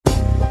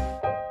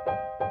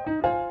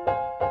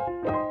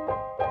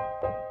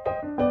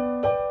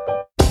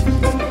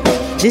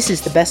This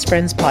is the Best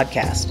Friends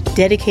Podcast,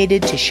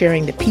 dedicated to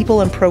sharing the people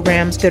and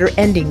programs that are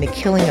ending the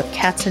killing of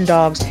cats and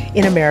dogs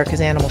in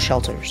America's animal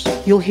shelters.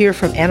 You'll hear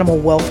from animal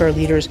welfare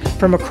leaders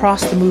from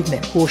across the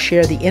movement who will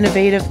share the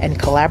innovative and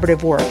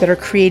collaborative work that are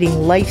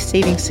creating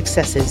life-saving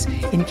successes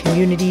in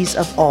communities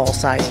of all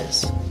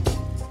sizes.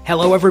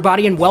 Hello,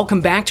 everybody, and welcome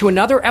back to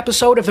another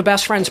episode of the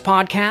Best Friends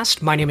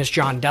Podcast. My name is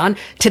John Dunn.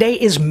 Today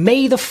is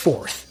May the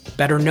 4th,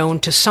 better known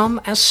to some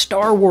as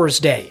Star Wars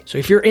Day. So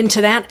if you're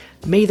into that,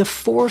 may the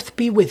 4th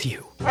be with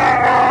you.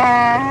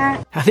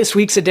 Now, this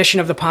week's edition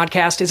of the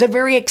podcast is a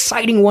very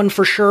exciting one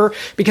for sure,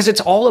 because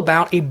it's all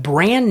about a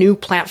brand new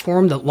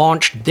platform that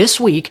launched this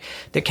week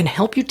that can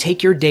help you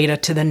take your data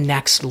to the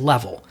next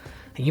level.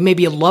 Now, you may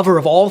be a lover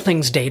of all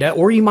things data,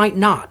 or you might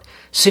not.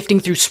 Sifting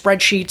through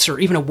spreadsheets or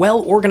even a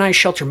well-organized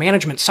shelter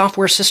management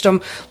software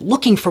system,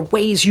 looking for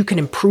ways you can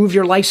improve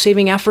your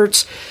life-saving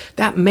efforts,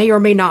 that may or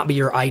may not be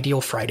your ideal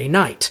Friday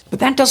night. But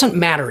that doesn't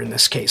matter in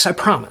this case, I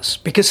promise,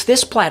 because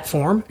this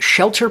platform,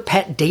 Shelter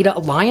Pet Data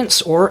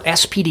Alliance, or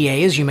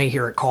SPDA as you may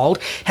hear it called,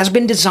 has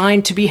been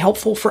designed to be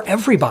helpful for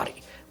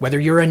everybody, whether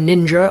you're a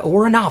ninja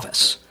or a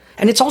novice.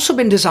 And it's also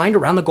been designed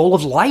around the goal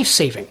of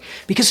life-saving,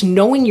 because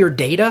knowing your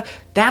data,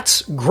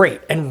 that's great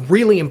and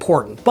really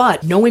important.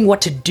 But knowing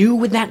what to do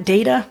with that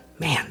data,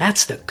 man,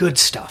 that's the good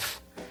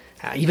stuff.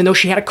 Even though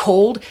she had a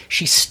cold,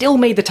 she still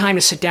made the time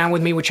to sit down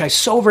with me, which I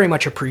so very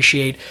much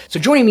appreciate.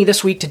 So joining me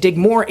this week to dig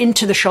more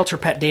into the Shelter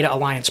Pet Data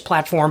Alliance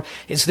platform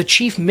is the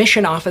Chief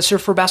Mission Officer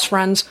for Best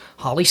Friends,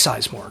 Holly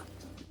Sizemore.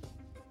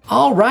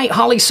 All right,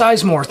 Holly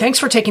Sizemore, thanks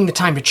for taking the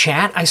time to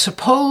chat. I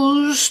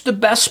suppose the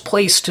best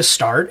place to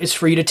start is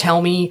for you to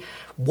tell me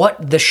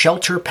what the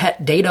Shelter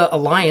Pet Data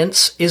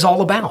Alliance is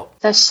all about.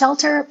 The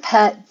Shelter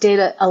Pet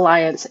Data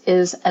Alliance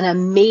is an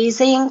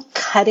amazing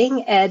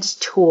cutting-edge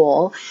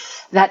tool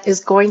that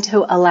is going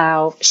to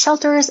allow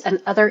shelters and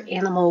other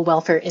animal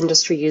welfare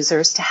industry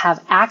users to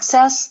have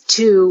access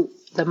to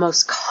the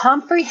most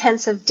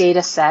comprehensive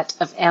data set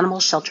of animal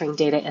sheltering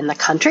data in the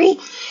country.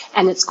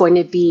 And it's going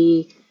to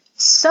be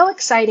so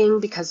exciting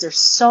because there's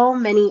so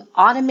many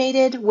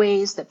automated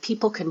ways that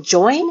people can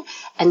join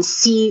and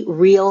see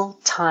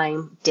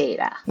real-time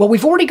data. Well,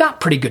 we've already got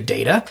pretty good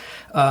data,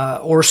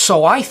 or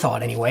so I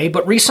thought anyway,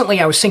 but recently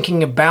I was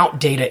thinking about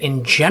data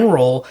in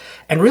general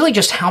and really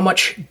just how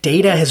much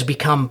data has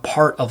become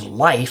part of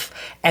life,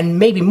 and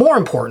maybe more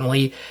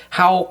importantly,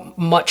 how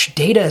much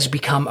data has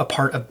become a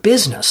part of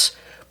business.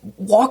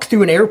 Walk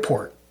through an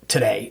airport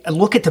today and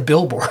look at the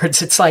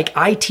billboards. It's like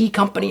IT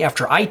company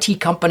after IT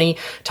company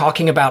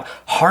talking about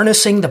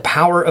harnessing the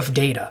power of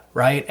data,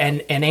 right?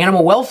 And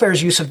animal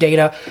welfare's use of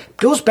data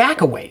goes back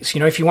a ways. You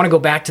know, if you want to go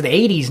back to the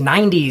 80s,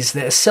 90s,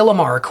 the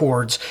Asilomar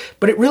Accords,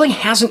 but it really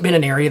hasn't been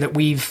an area that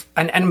we've,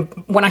 and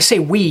when I say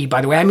we,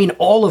 by the way, I mean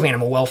all of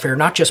animal welfare,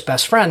 not just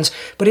Best Friends,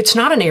 but it's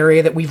not an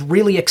area that we've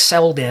really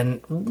excelled in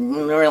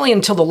really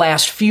until the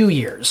last few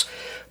years.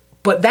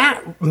 But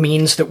that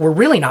means that we're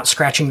really not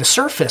scratching the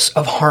surface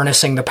of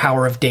harnessing the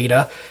power of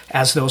data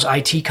as those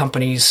IT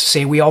companies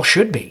say we all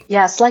should be.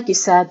 Yes, like you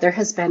said, there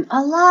has been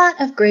a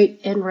lot of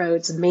great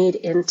inroads made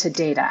into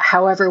data.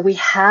 However, we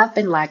have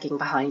been lagging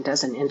behind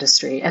as an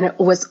industry. And it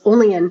was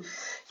only in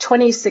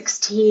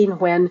 2016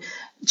 when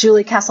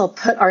Julie Castle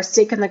put our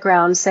stake in the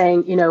ground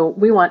saying, you know,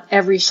 we want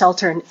every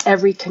shelter in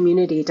every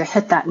community to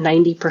hit that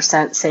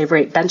 90% save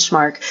rate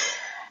benchmark.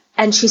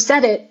 And she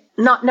said it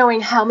not knowing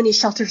how many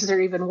shelters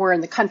there even were in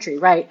the country,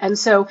 right? And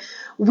so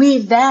we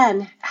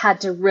then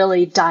had to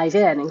really dive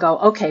in and go,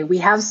 okay, we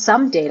have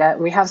some data and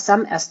we have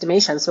some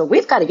estimations, so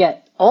we've got to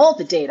get all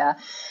the data.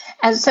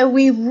 And so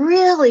we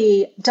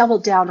really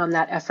doubled down on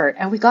that effort,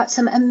 and we got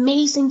some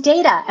amazing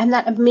data, and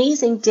that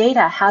amazing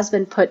data has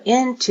been put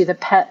into the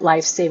Pet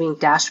Life Saving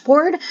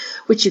Dashboard,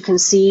 which you can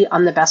see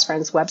on the Best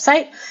Friends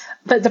website.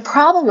 But the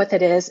problem with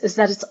it is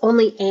that it's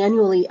only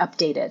annually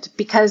updated,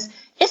 because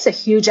it's a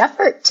huge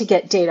effort to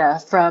get data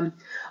from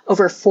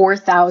over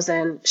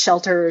 4,000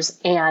 shelters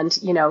and,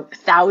 you know,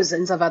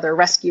 thousands of other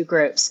rescue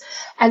groups.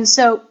 And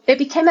so it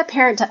became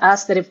apparent to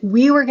us that if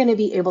we were going to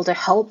be able to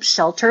help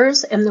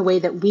shelters in the way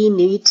that we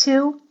need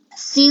to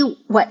see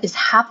what is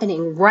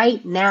happening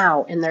right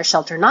now in their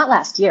shelter, not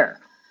last year,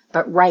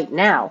 but right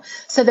now,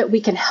 so that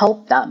we can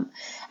help them.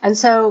 And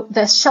so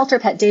the Shelter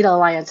Pet Data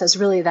Alliance is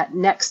really that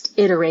next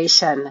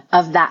iteration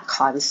of that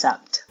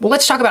concept. Well,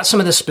 let's talk about some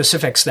of the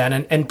specifics then.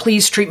 And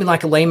please treat me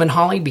like a layman,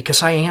 Holly,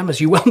 because I am, as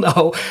you well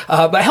know.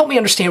 But help me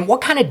understand, what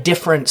kind of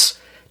difference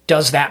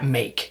does that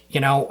make?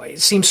 You know,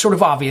 it seems sort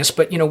of obvious,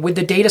 but, you know, with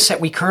the data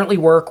set we currently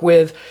work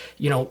with,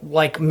 you know,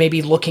 like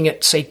maybe looking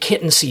at, say,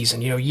 kitten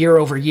season, you know, year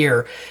over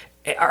year,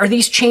 are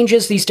these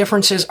changes, these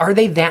differences, are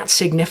they that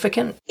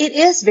significant? It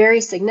is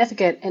very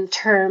significant in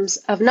terms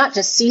of not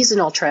just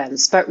seasonal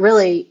trends, but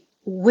really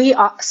we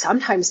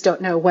sometimes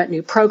don't know what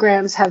new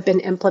programs have been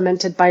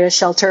implemented by a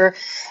shelter,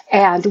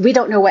 and we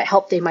don't know what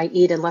help they might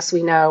need unless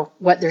we know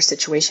what their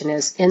situation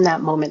is in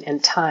that moment in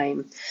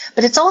time.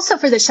 But it's also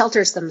for the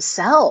shelters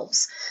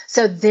themselves.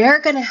 So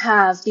they're going to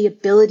have the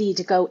ability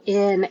to go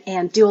in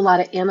and do a lot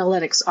of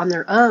analytics on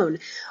their own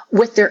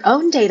with their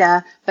own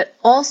data, but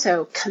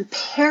also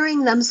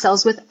comparing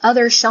themselves with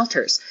other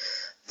shelters.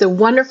 The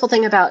wonderful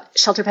thing about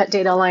Shelter Pet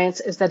Data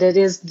Alliance is that it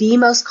is the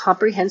most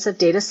comprehensive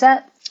data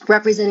set,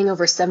 representing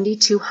over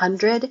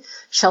 7,200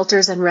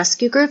 shelters and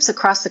rescue groups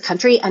across the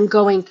country and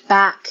going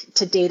back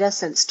to data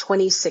since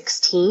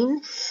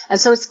 2016. And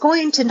so it's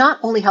going to not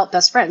only help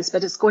Best Friends,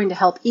 but it's going to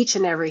help each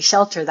and every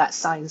shelter that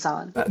signs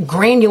on.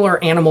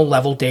 Granular animal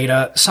level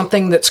data,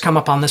 something that's come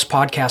up on this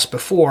podcast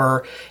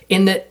before,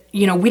 in that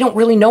we don't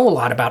really know a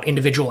lot about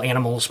individual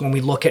animals when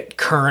we look at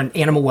current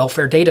animal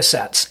welfare data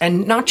sets,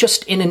 and not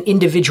just in an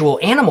individual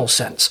animal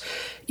sense.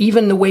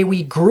 Even the way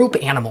we group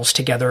animals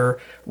together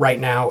right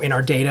now in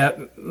our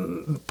data,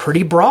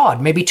 pretty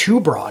broad, maybe too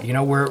broad.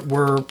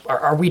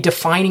 Are we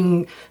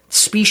defining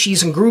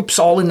species and groups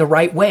all in the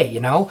right way?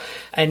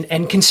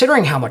 And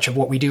considering how much of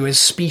what we do is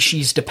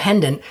species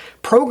dependent,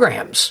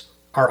 programs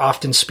are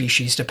often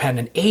species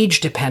dependent,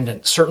 age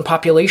dependent. Certain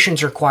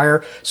populations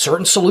require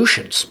certain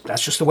solutions.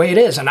 That's just the way it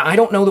is. And I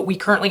don't know that we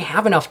currently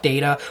have enough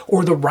data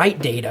or the right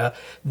data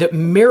that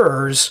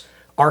mirrors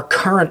our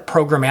current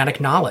programmatic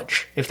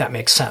knowledge, if that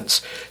makes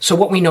sense. So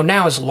what we know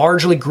now is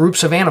largely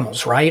groups of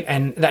animals, right?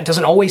 And that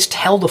doesn't always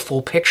tell the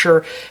full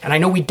picture. And I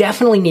know we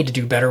definitely need to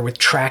do better with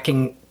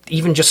tracking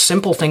even just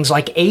simple things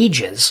like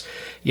ages.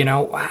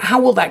 How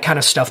will that kind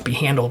of stuff be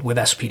handled with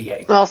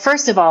SPDA? Well,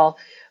 first of all,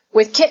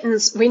 with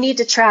kittens, we need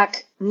to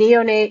track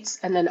neonates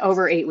and then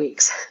over 8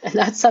 weeks. And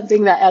that's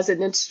something that as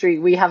an industry,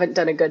 we haven't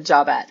done a good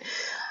job at.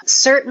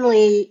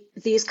 Certainly,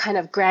 these kind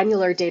of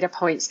granular data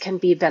points can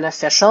be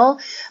beneficial.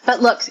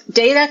 But look,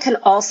 data can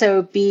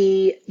also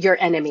be your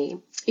enemy.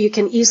 You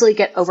can easily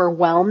get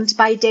overwhelmed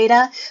by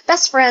data.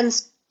 Best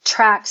Friends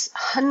tracks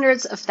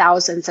hundreds of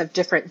thousands of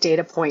different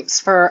data points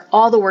for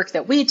all the work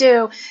that we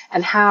do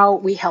and how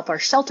we help our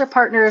shelter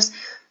partners.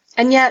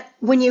 And yet,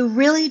 when you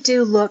really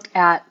do look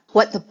at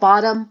what the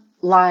bottom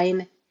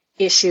line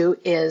issue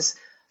is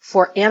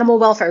for animal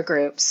welfare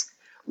groups,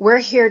 we're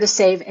here to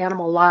save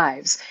animal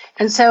lives.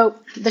 And so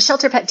the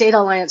Shelter Pet Data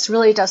Alliance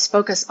really does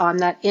focus on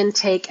that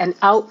intake and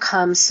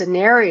outcome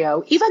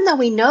scenario, even though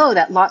we know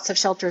that lots of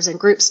shelters and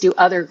groups do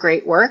other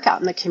great work out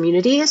in the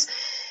communities.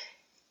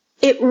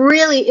 It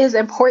really is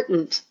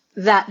important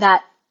that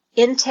that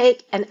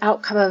intake and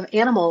outcome of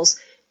animals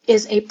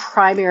is a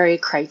primary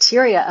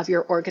criteria of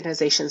your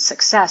organization's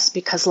success,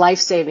 because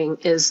life-saving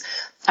is,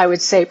 I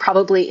would say,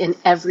 probably in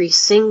every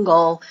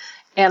single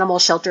animal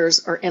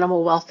shelters or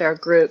animal welfare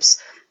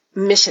group's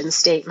mission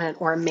statement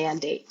or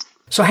mandate.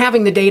 So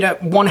having the data,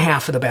 one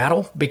half of the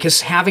battle,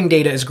 because having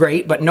data is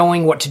great, but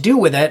knowing what to do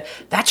with it,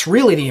 that's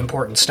really the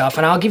important stuff.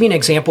 And I'll give you an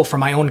example from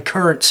my own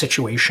current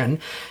situation,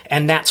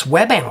 and that's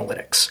web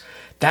analytics.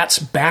 That's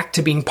back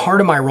to being part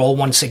of my role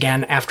once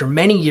again after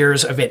many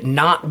years of it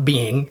not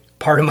being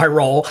part of my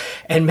role.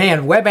 And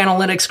man, web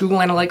analytics, Google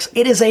Analytics,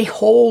 it is a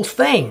whole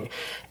thing.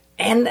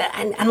 And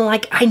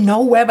like, I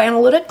know web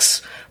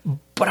analytics,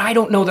 but I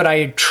don't know that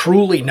I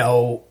truly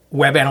know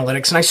web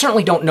analytics, and I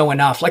certainly don't know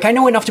enough. Like, I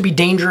know enough to be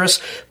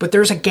dangerous, but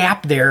there's a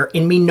gap there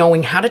in me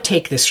knowing how to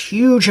take this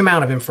huge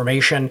amount of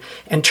information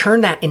and turn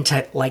that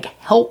into like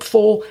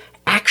helpful,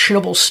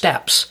 actionable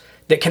steps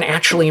that can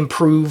actually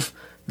improve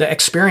the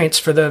experience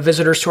for the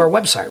visitors to our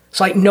website. It's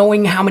like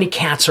knowing how many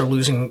cats are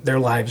losing their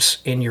lives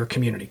in your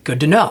community.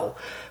 Good to know.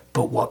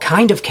 But what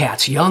kind of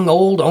cats? Young,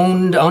 old,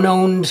 owned,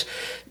 unowned?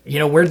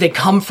 Where'd they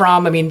come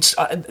from? I mean,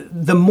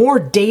 the more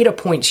data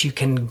points you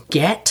can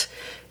get,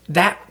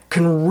 that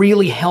can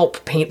really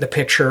help paint the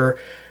picture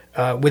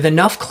with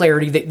enough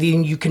clarity that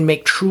then you can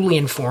make truly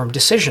informed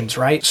decisions,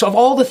 right? So of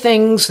all the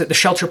things that the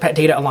Shelter Pet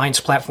Data Alliance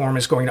platform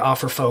is going to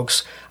offer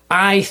folks,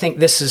 I think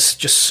this is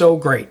just so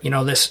great.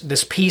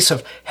 This piece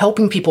of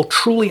helping people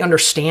truly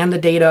understand the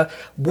data.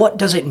 What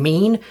does it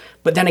mean?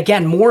 But then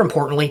again, more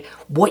importantly,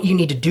 what you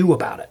need to do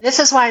about it. This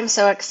is why I'm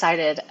so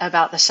excited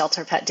about the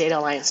Shelter Pet Data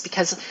Alliance,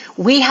 because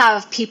we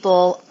have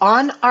people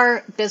on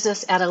our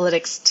business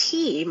analytics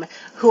team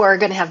who are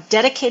going to have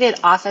dedicated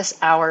office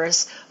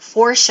hours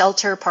for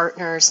shelter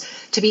partners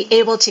to be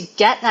able to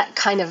get that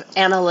kind of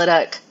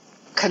analytic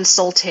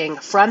consulting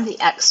from the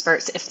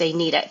experts if they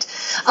need it.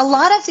 A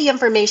lot of the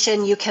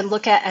information you can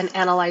look at and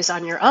analyze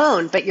on your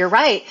own, but you're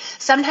right.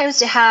 Sometimes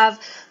to have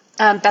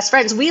Best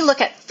Friends, we look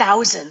at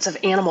thousands of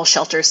animal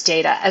shelters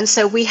data. And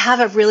so we have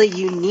a really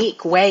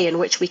unique way in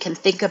which we can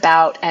think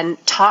about and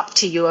talk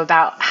to you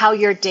about how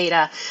your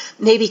data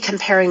may be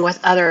comparing with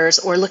others,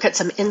 or look at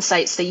some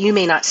insights that you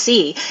may not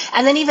see.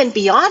 And then even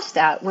beyond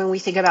that, when we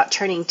think about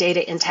turning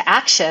data into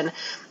action,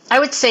 I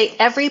would say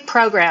every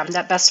program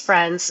that Best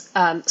Friends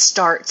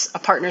starts, a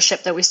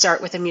partnership that we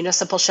start with a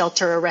municipal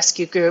shelter or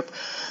rescue group,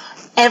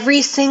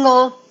 every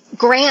single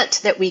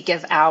grant that we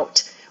give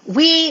out,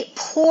 we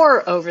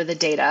pore over the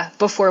data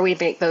before we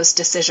make those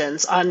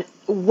decisions on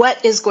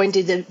what is going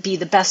to be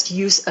the best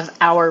use of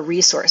our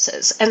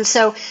resources. And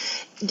so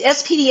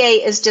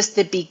SPDA is just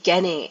the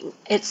beginning.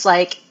 It's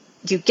like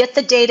you get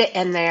the data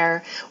in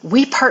there.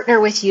 We partner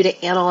with you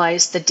to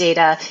analyze the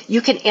data.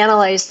 You can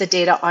analyze the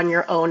data on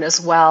your own as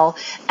well.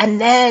 And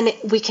then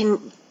we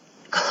can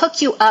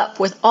hook you up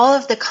with all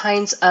of the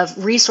kinds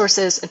of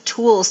resources and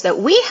tools that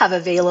we have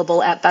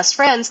available at Best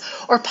Friends,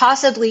 or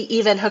possibly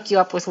even hook you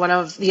up with one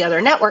of the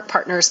other network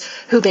partners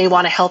who may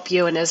want to help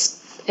you and is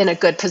in a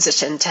good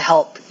position to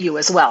help you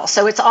as well.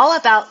 So it's all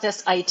about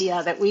this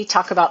idea that we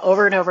talk about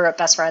over and over at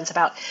Best Friends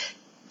about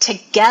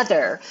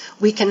together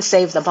we can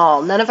save them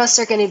all. None of us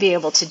are going to be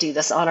able to do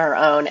this on our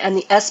own. And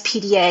the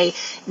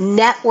SPDA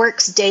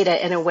networks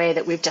data in a way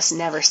that we've just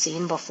never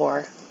seen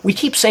before. We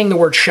keep saying the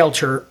word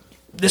shelter.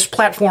 This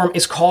platform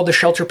is called the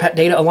Shelter Pet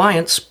Data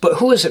Alliance, but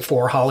who is it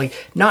for, Holly?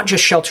 Not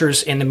just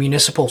shelters in the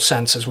municipal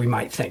sense as we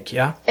might think,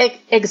 yeah?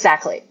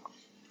 Exactly.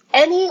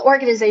 Any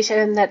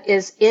organization that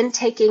is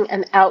intaking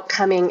and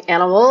outcoming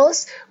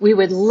animals, we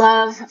would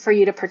love for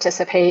you to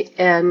participate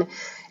in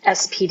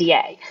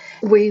SPDA.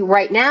 We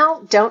right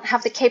now don't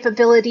have the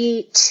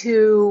capability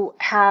to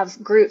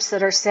have groups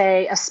that are,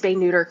 say, a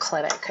spay-neuter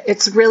clinic.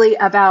 It's really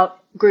about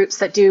groups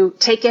that do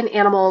take in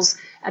animals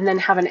and then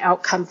have an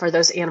outcome for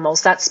those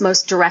animals. That's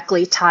most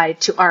directly tied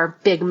to our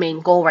big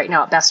main goal right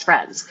now at Best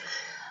Friends.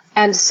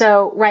 And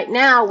so right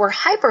now we're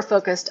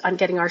hyper-focused on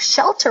getting our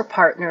shelter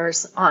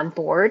partners on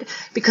board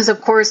because,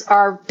 of course,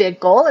 our big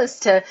goal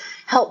is to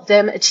help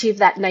them achieve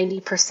that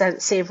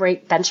 90% save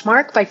rate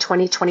benchmark by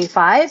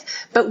 2025.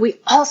 But we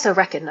also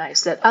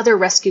recognize that other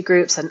rescue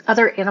groups and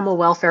other animal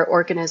welfare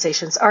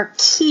organizations are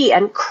key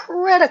and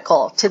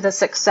critical to the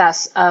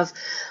success of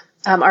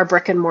our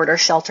brick and mortar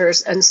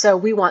shelters. And so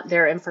we want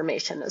their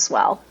information as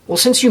well. Well,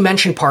 since you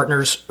mentioned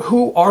partners,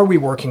 who are we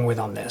working with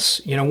on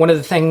this? You know, one of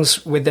the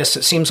things with this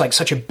that seems like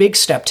such a big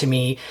step to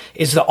me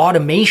is the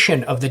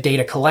automation of the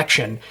data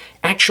collection,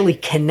 actually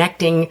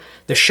connecting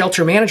the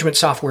shelter management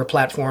software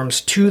platforms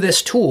to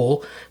this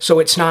tool. So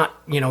it's not,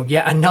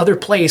 yet another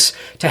place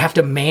to have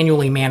to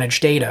manually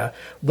manage data.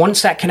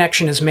 Once that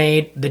connection is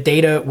made, the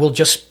data will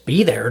just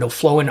be there. It'll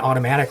flow in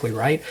automatically,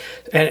 right?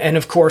 And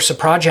of course, a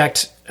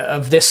project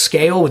of this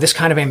scale with this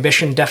kind of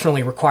ambition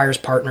definitely requires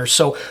partners.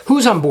 So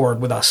who's on board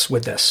with us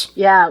with this?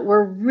 Yeah,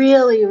 we're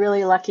really,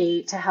 really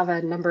lucky to have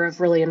a number of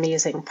really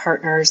amazing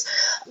partners.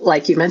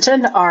 Like you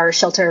mentioned, our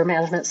shelter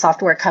management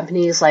software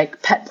companies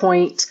like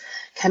PetPoint,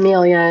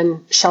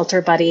 Chameleon,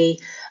 Shelter Buddy.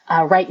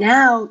 Right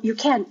now, you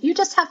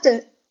just have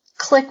to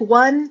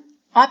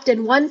opt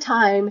in one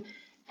time,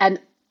 and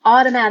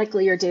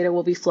automatically your data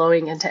will be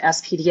flowing into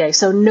SPDA.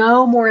 So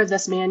no more of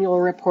this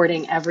manual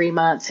reporting every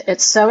month.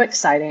 It's so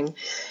exciting.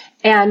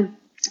 And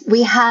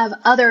we have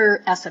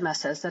other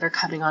SMSs that are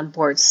coming on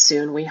board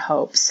soon, we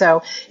hope.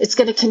 So it's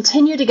going to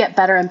continue to get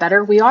better and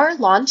better. We are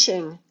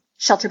launching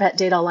Shelter Pet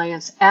Data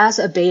Alliance as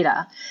a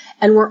beta,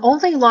 and we're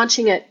only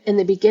launching it in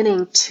the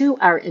beginning to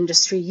our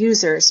industry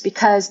users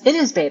because it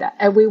is beta,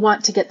 and we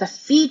want to get the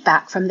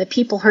feedback from the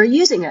people who are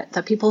using it,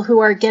 the people who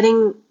are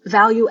getting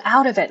value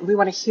out of it. We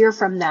want to hear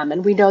from them,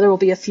 and we know there will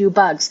be a few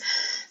bugs.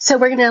 So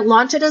we're going to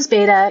launch it as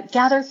beta,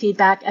 gather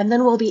feedback, and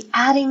then we'll be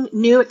adding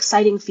new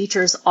exciting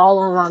features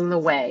all along the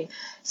way.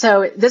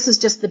 So this is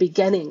just the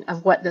beginning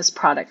of what this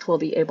product will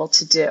be able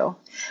to do.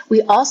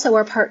 We also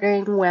are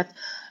partnering with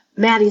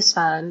Maddie's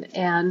Fund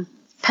and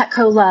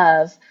Petco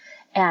Love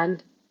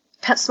and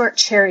PetSmart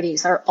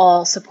Charities are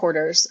all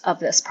supporters of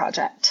this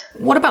project.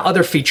 What about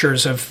other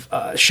features of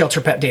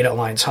Shelter Pet Data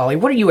Alliance, Holly?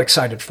 What are you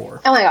excited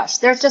for? Oh my gosh,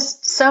 there's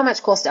just so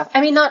much cool stuff.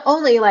 I mean, not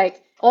only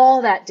like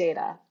all that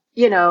data,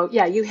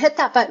 you hit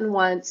that button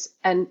once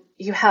and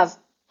you have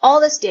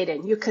all this data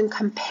and you can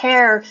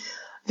compare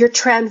your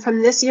trend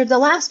from this year to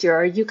last year,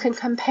 or you can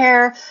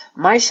compare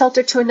my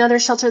shelter to another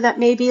shelter that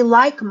may be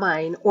like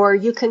mine, or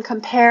you can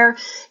compare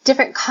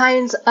different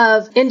kinds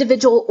of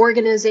individual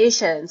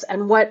organizations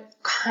and what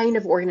kind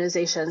of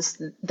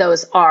organizations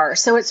those are.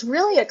 So it's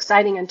really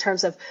exciting in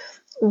terms of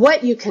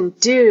what you can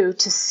do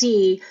to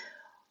see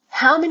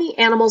how many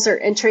animals are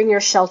entering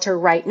your shelter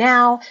right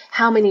now,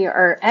 how many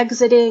are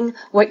exiting,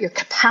 what your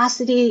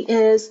capacity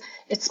is.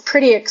 It's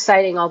pretty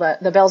exciting, all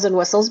the bells and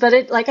whistles,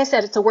 but like I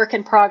said, it's a work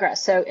in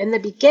progress. So in the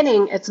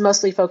beginning, it's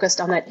mostly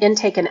focused on that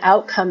intake and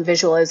outcome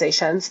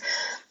visualizations.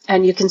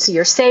 And you can see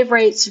your save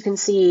rates. You can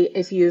see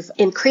if you've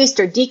increased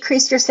or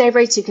decreased your save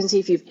rates. You can see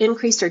if you've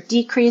increased or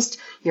decreased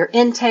your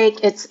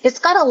intake. It's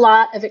got a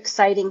lot of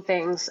exciting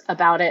things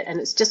about it, and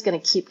it's just going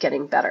to keep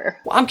getting better.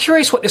 Well, I'm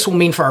curious what this will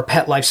mean for our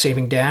Pet Life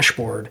Saving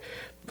Dashboard.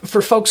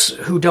 For folks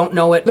who don't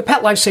know it, the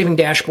Pet Life Saving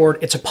Dashboard,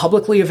 it's a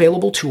publicly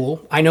available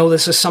tool. I know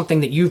this is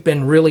something that you've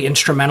been really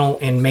instrumental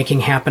in making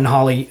happen,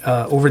 Holly,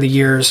 over the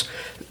years.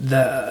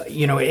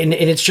 And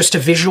it's just a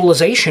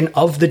visualization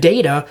of the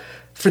data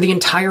for the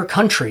entire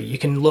country. You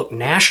can look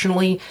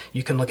nationally,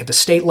 you can look at the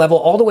state level,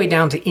 all the way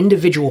down to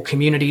individual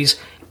communities,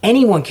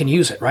 anyone can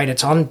use it, right?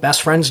 It's on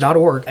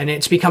bestfriends.org, and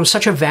it's become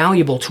such a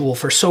valuable tool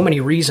for so many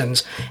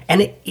reasons.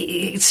 And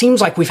it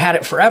seems like we've had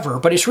it forever,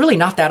 but it's really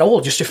not that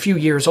old, just a few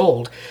years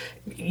old.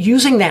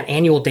 Using that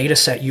annual data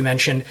set you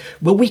mentioned,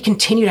 will we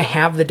continue to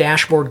have the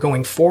dashboard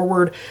going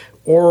forward?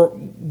 Or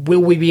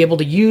will we be able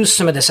to use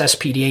some of this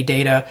SPDA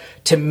data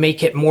to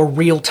make it more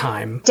real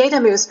time?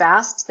 Data moves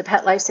fast. The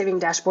Pet Life Saving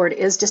Dashboard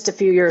is just a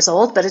few years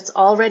old, but it's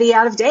already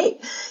out of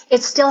date.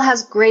 It still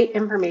has great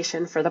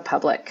information for the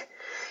public.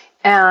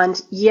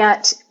 And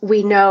yet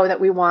we know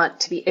that we want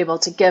to be able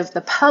to give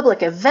the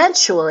public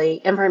eventually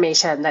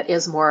information that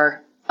is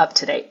more up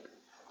to date.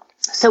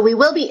 So we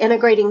will be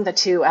integrating the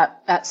two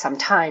at some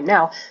time.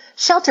 Now,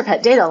 Shelter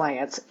Pet Data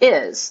Alliance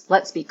is,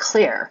 let's be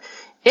clear,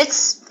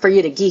 it's for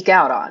you to geek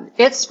out on.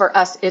 It's for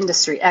us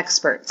industry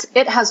experts.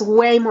 It has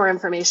way more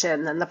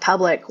information than the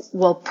public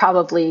will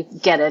probably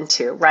get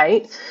into,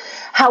 right?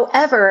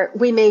 However,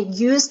 we may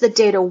use the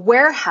data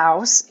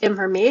warehouse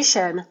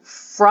information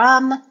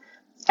from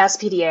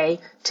SPDA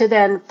to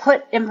then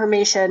put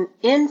information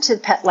into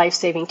Pet Life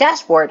Saving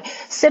Dashboard,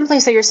 simply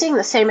so you're seeing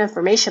the same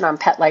information on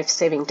Pet Life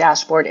Saving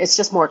Dashboard. It's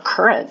just more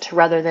current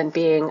rather than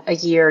being a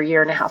year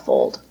and a half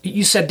old.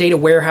 You said data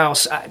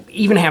warehouse.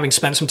 Even having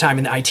spent some time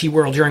in the IT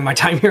world during my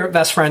time here at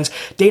Best Friends,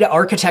 data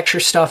architecture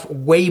stuff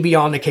way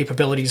beyond the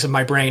capabilities of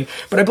my brain.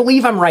 But I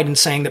believe I'm right in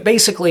saying that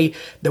basically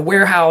the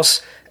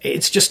warehouse,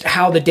 it's just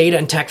how the data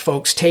and tech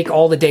folks take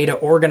all the data,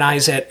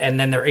 organize it, and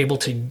then they're able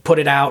to put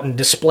it out and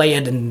display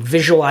it and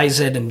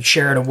visualize it and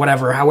share it or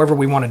whatever, however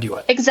we want to do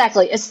it.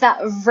 Exactly. It's that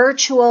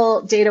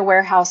virtual data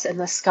warehouse in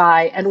the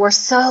sky. And we're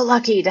so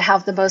lucky to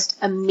have the most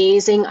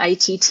amazing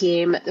IT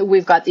team.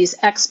 We've got these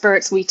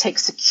experts. We take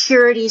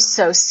security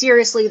so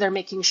seriously. They're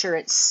making sure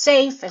it's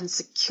safe and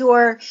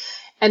secure.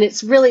 And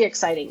it's really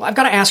exciting. I've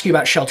got to ask you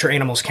about Shelter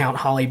Animals Count,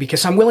 Holly,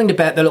 because I'm willing to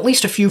bet that at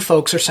least a few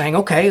folks are saying,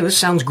 okay, this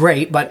sounds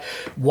great, but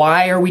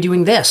why are we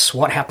doing this?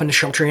 What happened to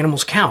Shelter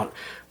Animals Count?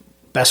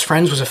 Best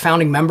Friends was a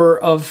founding member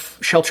of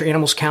Shelter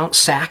Animals Count,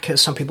 SAC, as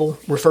some people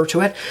refer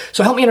to it.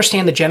 So help me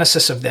understand the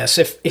genesis of this,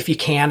 if you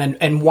can,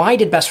 and why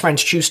did Best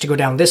Friends choose to go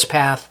down this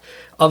path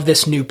of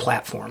this new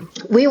platform?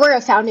 We were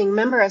a founding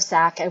member of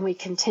SAC, and we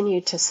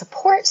continue to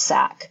support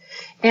SAC.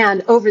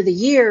 And over the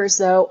years,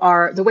 though,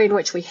 the way in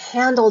which we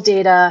handle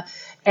data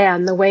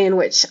and the way in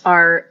which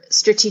our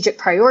strategic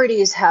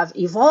priorities have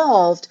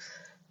evolved,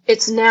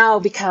 it's now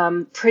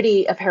become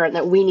pretty apparent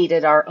that we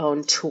needed our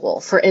own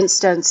tool. For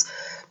instance,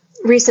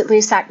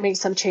 recently SAC made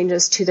some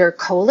changes to their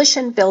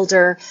coalition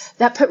builder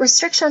that put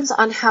restrictions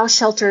on how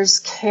shelters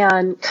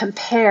can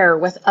compare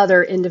with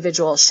other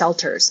individual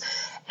shelters.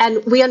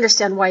 And we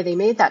understand why they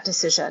made that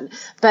decision,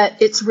 but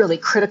it's really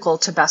critical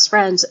to Best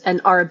Friends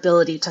and our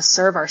ability to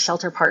serve our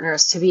shelter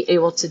partners to be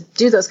able to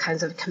do those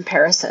kinds of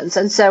comparisons.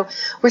 And so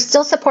we're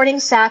still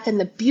supporting SAC. And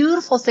the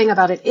beautiful thing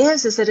about it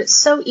is that it's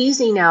so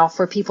easy now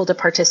for people to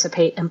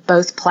participate in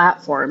both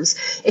platforms.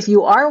 If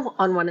you are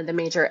on one of the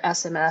major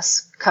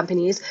SMS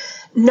companies,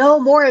 no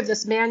more of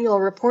this manual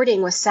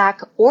reporting with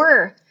SAC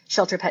or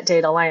Shelter Pet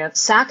Data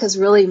Alliance. SAC is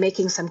really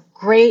making some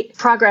great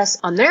progress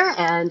on their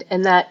end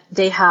in that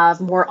they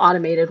have more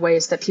automated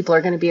ways that people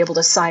are going to be able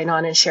to sign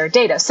on and share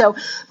data. So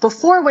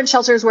before, when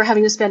shelters were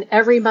having to spend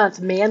every month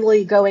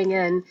manually going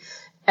in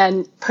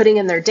and putting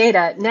in their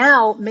data,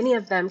 now many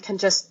of them can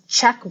just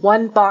check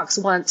one box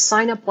once,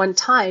 sign up one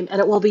time,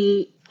 and it will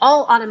be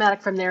all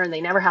automatic from there and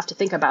they never have to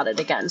think about it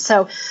again.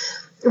 So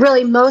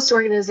really, most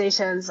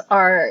organizations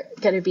are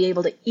going to be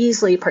able to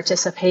easily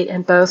participate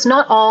in both.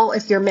 Not all.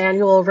 If you're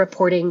manual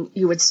reporting,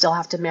 you would still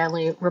have to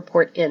manually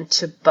report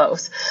into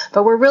both.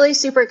 But we're really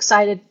super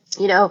excited.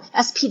 You know,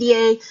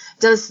 SPDA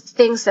does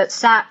things that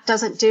SAC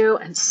doesn't do,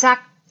 and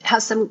SAC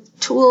has some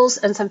tools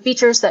and some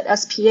features that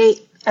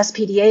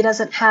SPDA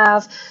doesn't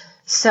have.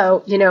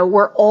 So, you know,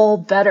 we're all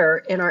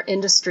better in our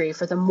industry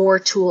for the more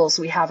tools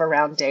we have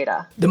around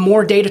data. The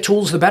more data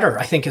tools, the better,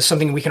 I think, is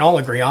something we can all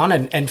agree on.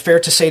 And fair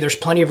to say there's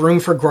plenty of room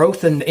for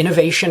growth and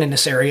innovation in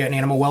this area in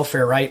animal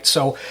welfare, right?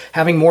 So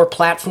having more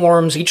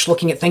platforms, each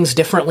looking at things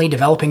differently,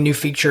 developing new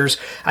features,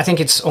 I think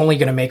it's only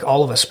going to make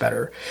all of us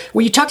better.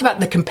 Well, you talked about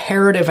the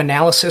comparative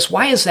analysis.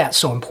 Why is that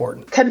so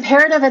important?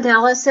 Comparative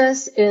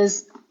analysis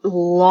is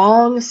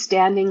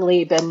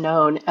long-standingly been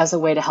known as a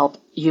way to help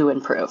you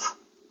improve.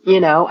 You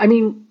know, I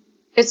mean,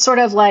 it's sort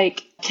of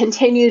like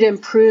continued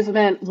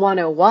improvement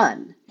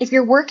 101. If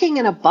you're working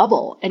in a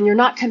bubble and you're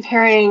not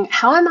comparing,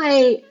 how am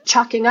I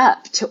chalking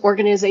up to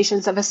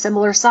organizations of a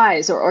similar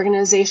size or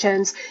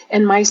organizations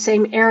in my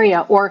same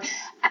area? Or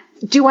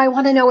do I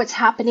want to know what's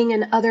happening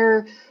in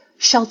other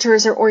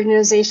shelters or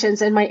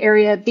organizations in my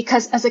area?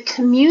 Because as a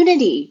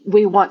community,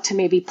 we want to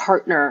maybe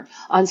partner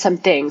on some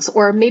things,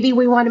 or maybe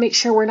we want to make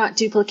sure we're not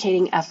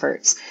duplicating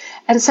efforts.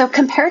 And so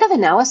comparative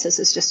analysis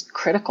is just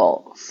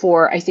critical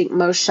for, I think,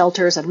 most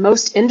shelters and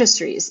most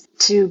industries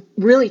to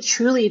really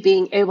truly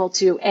being able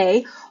to,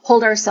 A,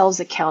 hold ourselves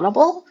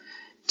accountable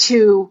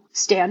to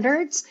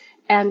standards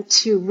and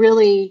to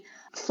really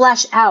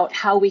flesh out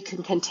how we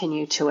can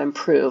continue to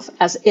improve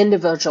as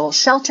individual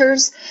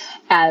shelters,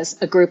 as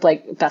a group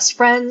like Best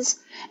Friends,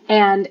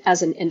 and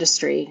as an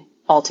industry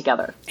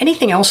altogether.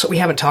 Anything else that we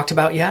haven't talked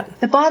about yet?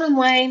 The bottom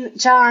line,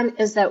 John,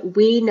 is that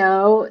we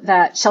know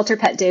that Shelter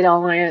Pet Data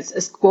Alliance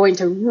is going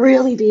to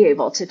really be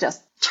able to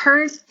just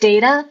turn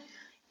data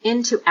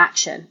into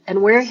action.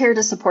 And we're here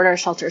to support our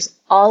shelters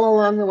all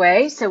along the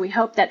way. So we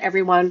hope that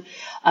everyone,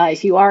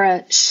 if you are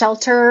a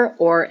shelter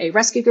or a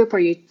rescue group or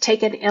you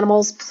take in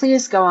animals,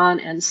 please go on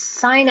and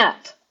sign up.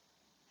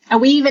 And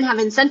we even have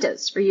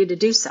incentives for you to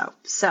do so.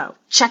 So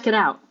check it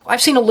out.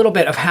 I've seen a little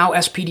bit of how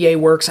SPDA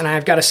works, and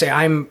I've got to say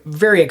I'm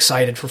very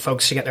excited for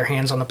folks to get their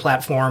hands on the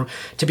platform,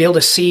 to be able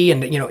to see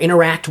and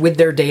interact with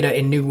their data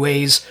in new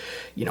ways.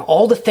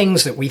 All the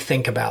things that we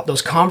think about,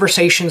 those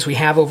conversations we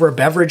have over a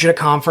beverage at a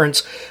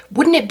conference.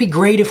 Wouldn't it be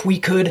great if we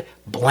could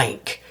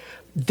blank?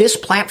 This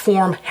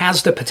platform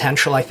has the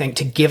potential, I think,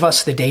 to give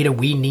us the data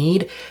we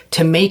need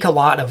to make a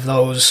lot of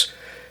those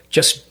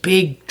just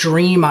big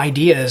dream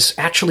ideas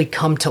actually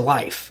come to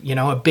life.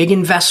 A big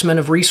investment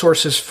of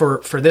resources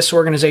for this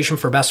organization,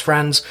 for Best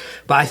Friends,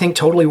 but I think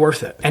totally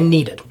worth it and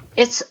needed.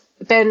 It's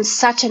been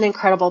such an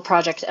incredible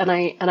project. And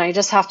I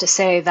just have to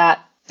say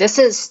that this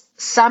is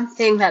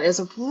something that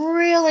is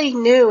really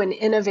new and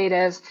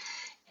innovative.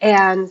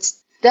 And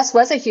this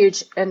was a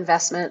huge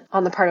investment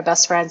on the part of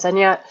Best Friends. And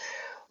yet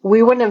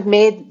we wouldn't have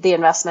made the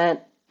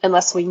investment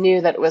unless we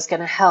knew that it was going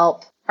to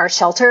help our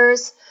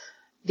shelters,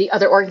 the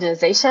other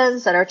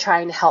organizations that are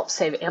trying to help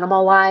save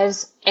animal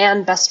lives,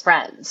 and Best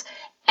Friends,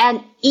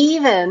 and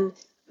even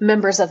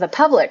members of the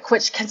public,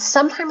 which can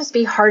sometimes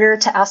be harder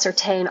to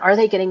ascertain. Are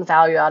they getting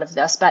value out of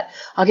this? But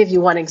I'll give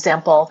you one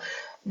example.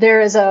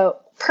 There is a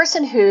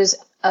person who's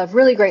a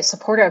really great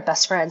supporter of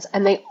Best Friends,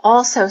 and they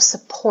also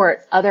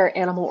support other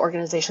animal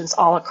organizations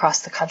all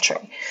across the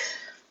country.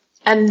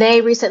 And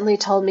they recently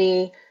told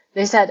me,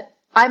 they said,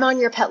 I'm on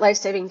your pet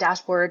life-saving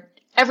dashboard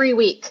every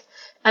week,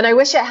 and I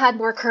wish it had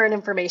more current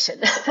information.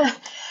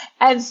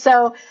 And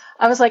so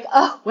I was like,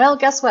 oh, well,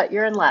 guess what?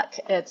 You're in luck.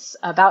 It's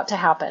about to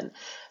happen.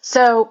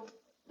 So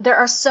there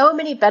are so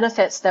many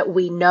benefits that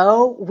we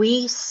know.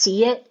 We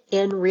see it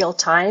in real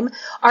time.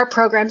 Our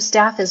program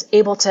staff is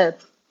able to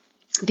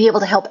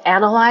help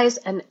analyze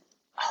and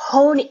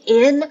hone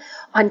in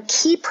on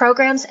key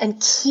programs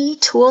and key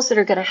tools that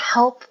are going to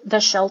help the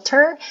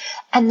shelter.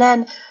 And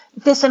then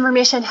this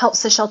information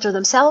helps the shelter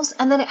themselves,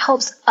 and then it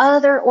helps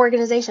other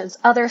organizations,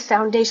 other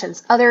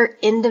foundations, other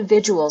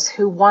individuals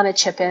who want to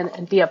chip in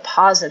and be a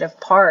positive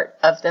part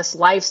of this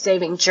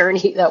life-saving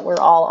journey that we're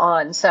all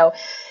on. So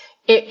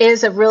it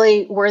is a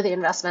really worthy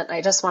investment.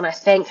 I just want to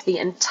thank the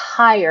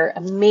entire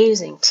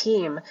amazing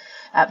team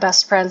at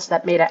Best Friends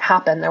that made it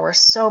happen. There were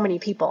so many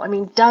people,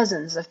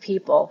 dozens of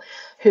people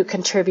who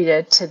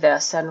contributed to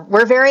this, and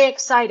we're very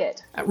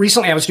excited.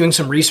 Recently, I was doing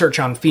some research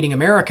on Feeding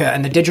America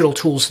and the digital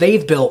tools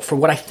they've built for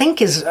what I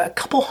think is a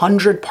couple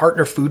hundred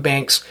partner food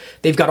banks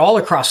they've got all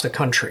across the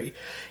country.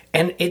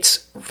 And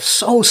it's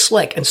so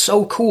slick and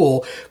so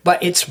cool,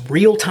 but it's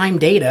real-time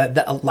data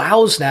that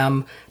allows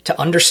them to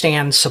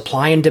understand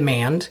supply and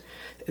demand.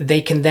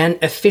 They can then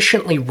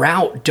efficiently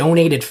route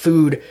donated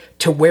food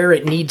to where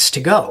it needs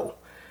to go.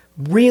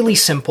 Really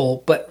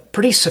simple, but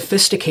pretty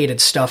sophisticated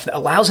stuff that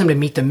allows them to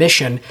meet the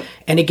mission.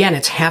 And again,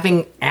 it's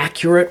having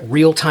accurate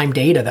real-time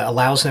data that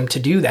allows them to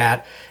do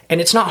that.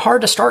 And it's not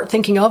hard to start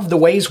thinking of the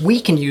ways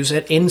we can use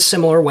it in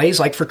similar ways,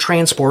 like for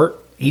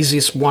transport.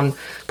 Easiest one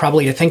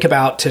probably to think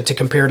about to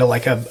compare to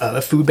like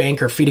a food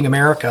bank or Feeding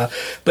America.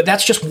 But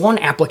that's just one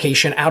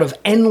application out of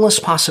endless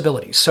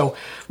possibilities. So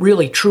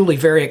really, truly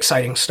very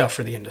exciting stuff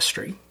for the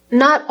industry.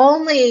 Not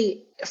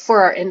only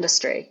for our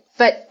industry,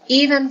 but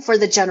even for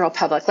the general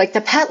public, like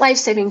the Pet Life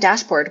Saving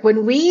Dashboard.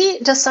 When we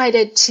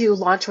decided to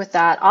launch with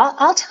that,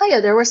 I'll tell you,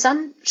 there were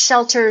some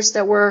shelters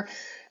that were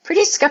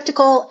pretty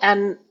skeptical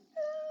and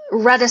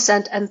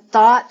reticent and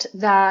thought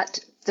that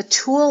the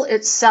tool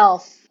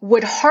itself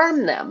would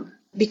harm them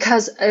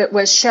because it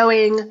was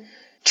showing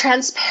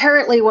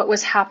transparently what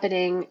was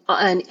happening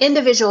on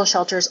individual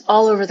shelters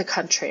all over the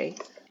country.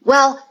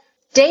 Well,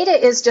 data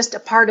is just a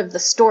part of the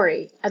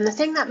story. And the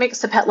thing that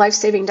makes the Pet Life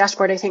Saving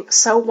Dashboard, I think,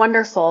 so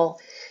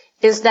wonderful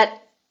is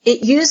that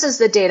it uses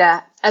the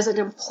data as an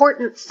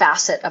important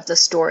facet of the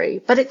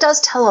story, but it does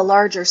tell a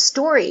larger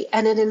story,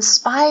 and it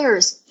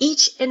inspires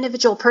each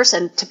individual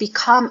person to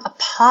become a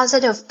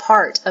positive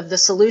part of the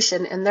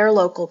solution in their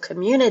local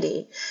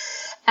community.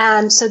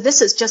 And so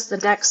this is just the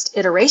next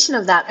iteration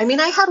of that. I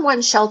had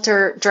one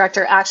shelter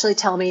director actually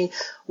tell me,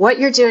 what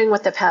you're doing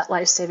with the Pet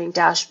Life Saving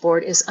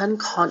Dashboard is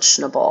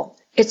unconscionable.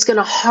 It's going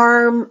to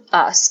harm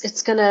us.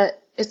 It's going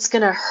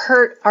to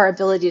hurt our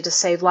ability to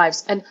save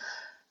lives. And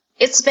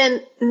it's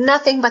been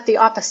nothing but the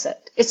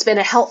opposite. It's been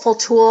a helpful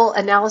tool,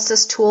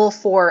 analysis tool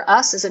for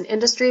us as an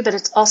industry, but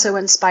it's also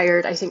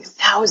inspired, I think,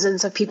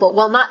 thousands of people.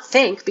 Well, not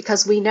think,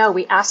 because we know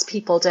we ask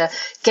people to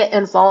get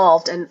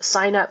involved and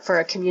sign up for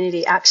a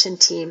community action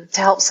team to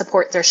help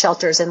support their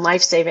shelters in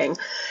life-saving.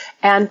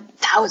 And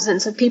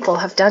thousands of people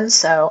have done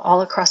so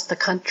all across the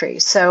country.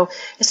 So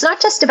it's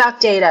not just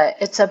about data.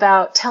 It's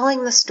about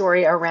telling the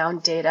story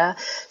around data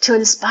to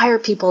inspire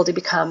people to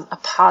become a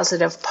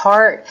positive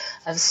part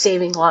of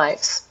saving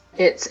lives.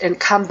 It's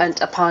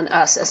incumbent upon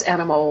us as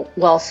animal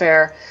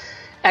welfare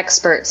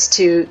experts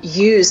to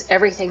use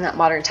everything that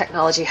modern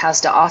technology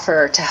has to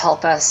offer to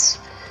help us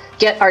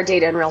get our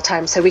data in real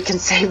time so we can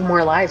save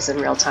more lives in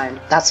real time.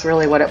 That's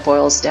really what it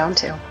boils down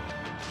to.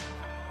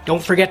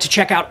 Don't forget to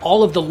check out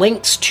all of the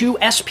links to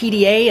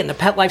SPDA and the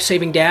Pet Life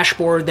Saving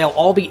Dashboard. They'll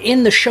all be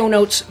in the show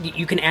notes that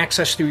you can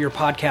access through your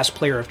podcast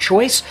player of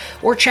choice,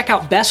 or check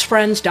out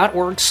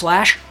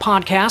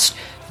bestfriends.org/podcast,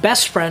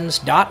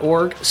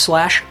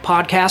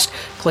 bestfriends.org/podcast.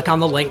 Click on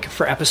the link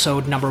for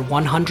episode number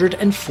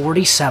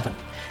 147.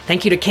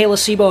 Thank you to Kayla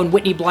Sebo and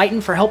Whitney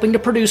Blyton for helping to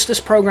produce this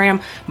program.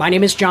 My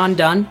name is John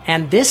Dunn,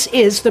 and this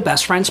is the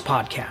Best Friends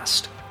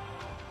Podcast.